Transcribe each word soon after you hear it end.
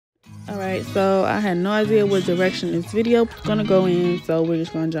Alright, so I had no idea what direction this video was gonna go in, so we're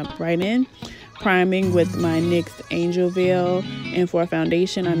just gonna jump right in. Priming with my NYX Angel Veil, and for a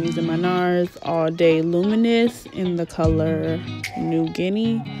foundation I'm using my NARS All Day Luminous in the color New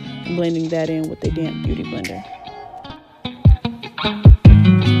Guinea. I'm blending that in with a damp beauty blender.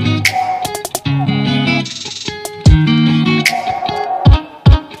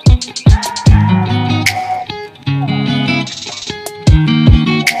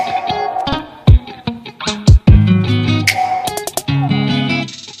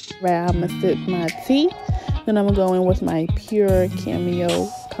 I'm gonna sip my tea, then I'm gonna go in with my Pure Cameo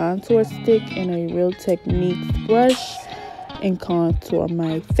contour stick and a Real Techniques brush and contour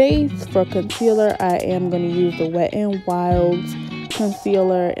my face. For concealer, I am gonna use the Wet n Wild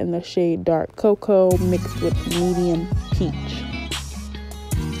concealer in the shade Dark Cocoa mixed with medium peach.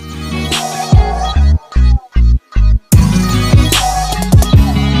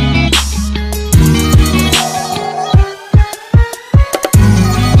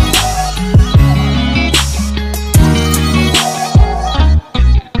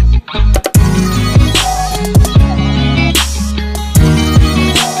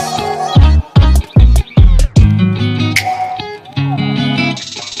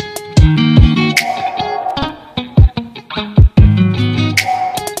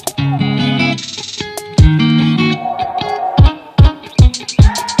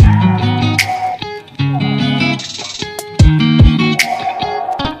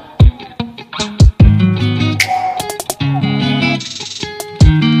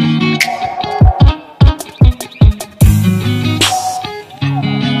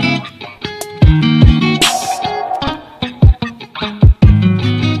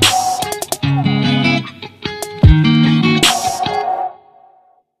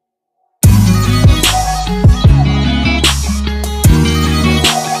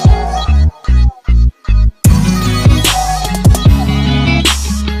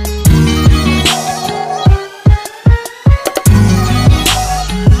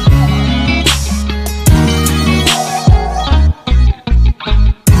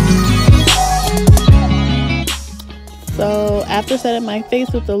 So after setting my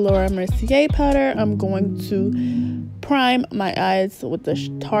face with the Laura Mercier powder, I'm going to prime my eyes with the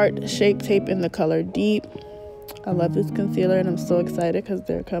Tarte Shape Tape in the color Deep. I love this concealer and I'm so excited because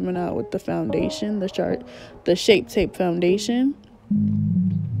they're coming out with the foundation, the Shape Tape foundation. And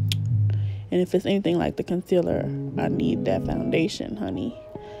if it's anything like the concealer, I need that foundation, honey.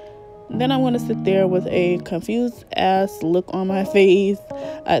 Then I'm going to sit there with a confused ass look on my face.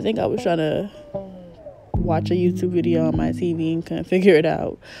 I think I was trying to watch a YouTube video on my TV and couldn't figure it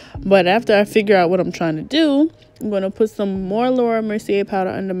out. But after I figure out what I'm trying to do, I'm going to put some more Laura Mercier powder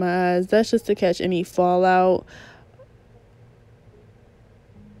under my eyes. That's just to catch any fallout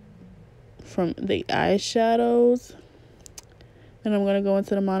from the eyeshadows. And I'm going to go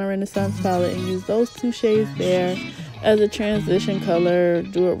into the Modern Renaissance palette and use those two shades there as a transition color.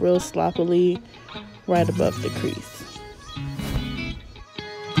 Do it real sloppily right above the crease.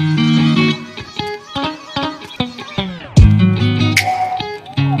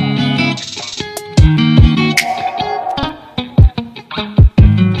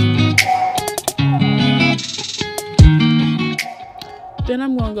 Then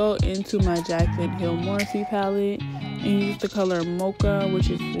I'm going to go into my Jaclyn Hill Morphe palette and use the color Mocha, which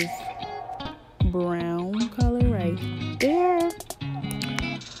is this brown color right there.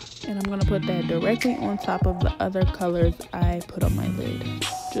 And I'm going to put that directly on top of the other colors I put on my lid,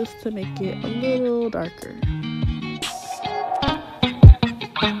 just to make it a little darker.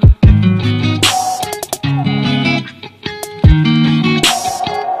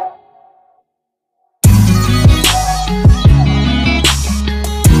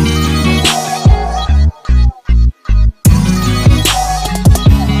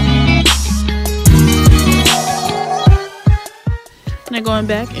 Now going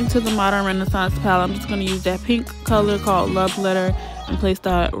back into the Modern Renaissance palette, I'm just going to use that pink color called Love Letter and place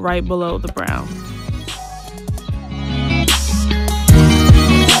that right below the brown.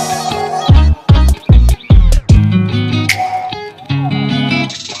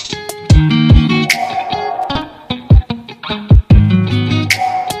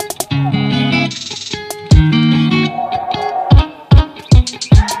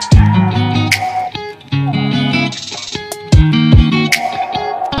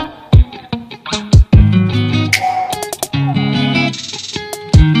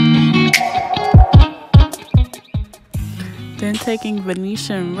 Then taking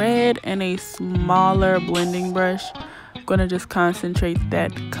Venetian Red and a smaller blending brush, I'm going to just concentrate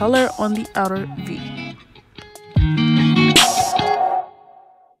that color on the outer V.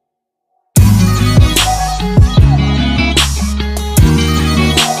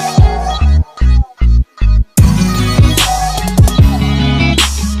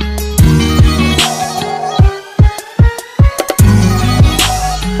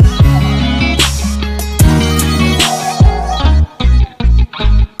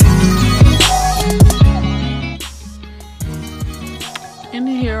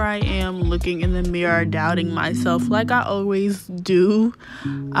 looking in the mirror, doubting myself like I always do.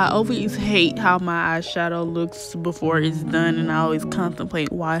 I always hate how my eyeshadow looks before it's done, and I always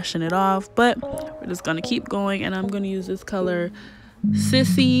contemplate washing it off, but we're just gonna keep going. And I'm gonna use this color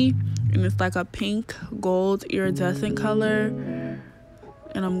Sissy, and it's like a pink gold iridescent color,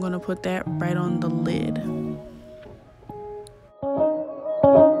 and I'm gonna put that right on the lid.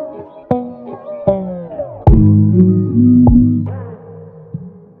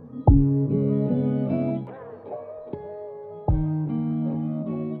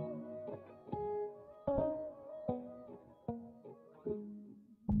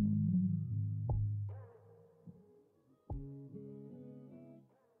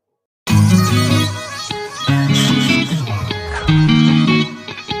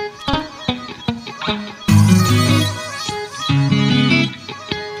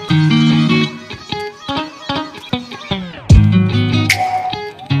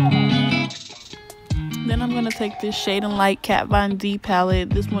 Then I'm gonna take this Shade and Light Kat Von D palette.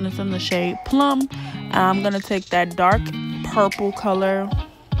 This one is in the shade Plum. And I'm gonna take that dark purple color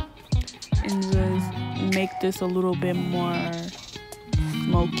and just make this a little bit more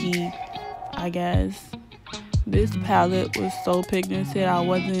smoky, I guess. This palette was so pigmented, I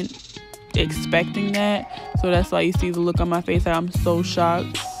wasn't expecting that. So that's why you see the look on my face. Like, I'm so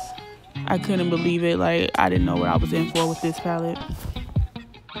shocked. I couldn't believe it. Like, I didn't know what I was in for with this palette.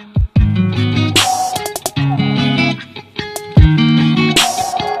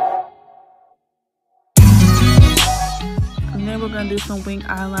 We're gonna do some wing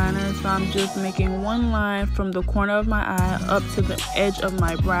eyeliner, so I'm just making one line from the corner of my eye up to the edge of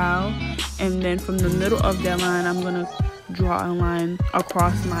my brow, and then from the middle of that line I'm gonna draw a line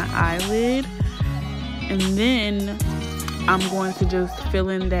across my eyelid, and then I'm going to just fill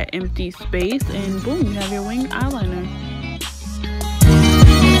in that empty space, and boom, you have your wing eyeliner.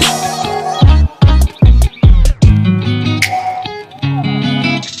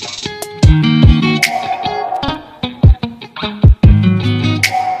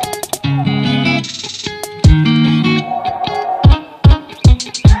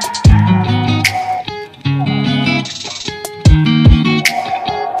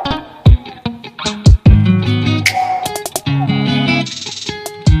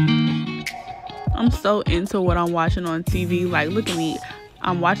 So into what I'm watching on TV. Like, look at me,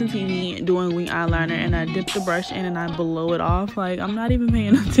 I'm watching TV doing wing eyeliner, and I dip the brush in and I blow it off. Like, I'm not even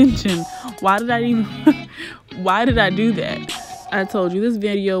paying attention. Why did I even why did I do that? I told you this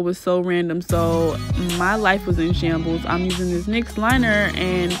video was so random. So my life was in shambles. I'm using this NYX liner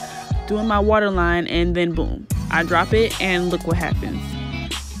and doing my waterline, and then boom, I drop it, and look what happens.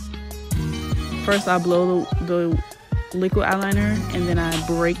 First I blow the liquid eyeliner, and then I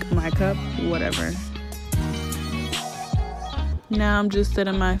break my cup, whatever. Now I'm just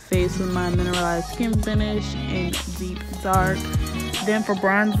setting my face with my mineralized skin finish in deep dark. Then for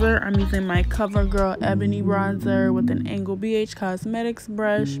bronzer, I'm using my CoverGirl Ebony bronzer with an Angle BH Cosmetics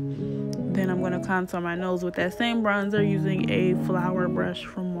brush. Then I'm going to contour my nose with that same bronzer using a flower brush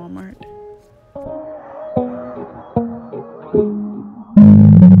from Walmart.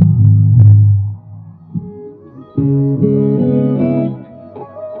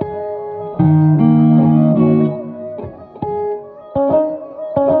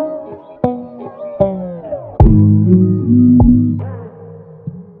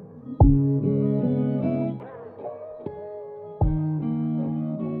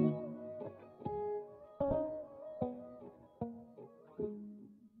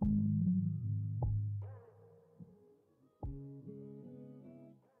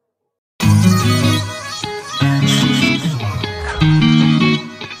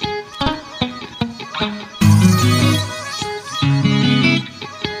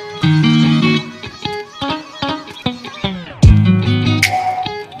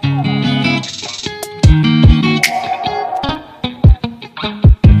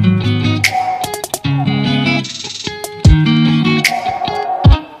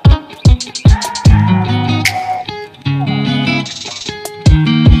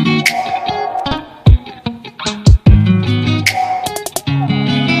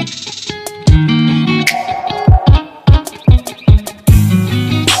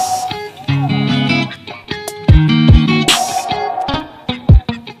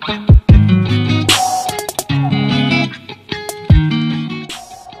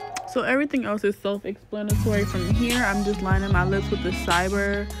 So everything else is self-explanatory. From here, I'm just lining my lips with the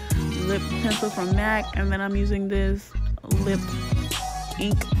Cyber lip pencil from MAC, and then I'm using this lip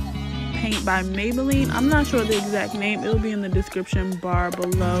ink paint by Maybelline. I'm not sure the exact name. It'll be in the description bar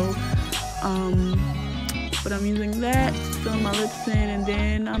below. But I'm using that, filling my lips in, and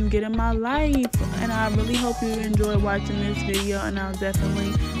then I'm getting my life. And I really hope you enjoyed watching this video, and I'll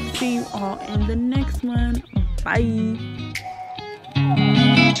definitely see you all in the next one. Bye.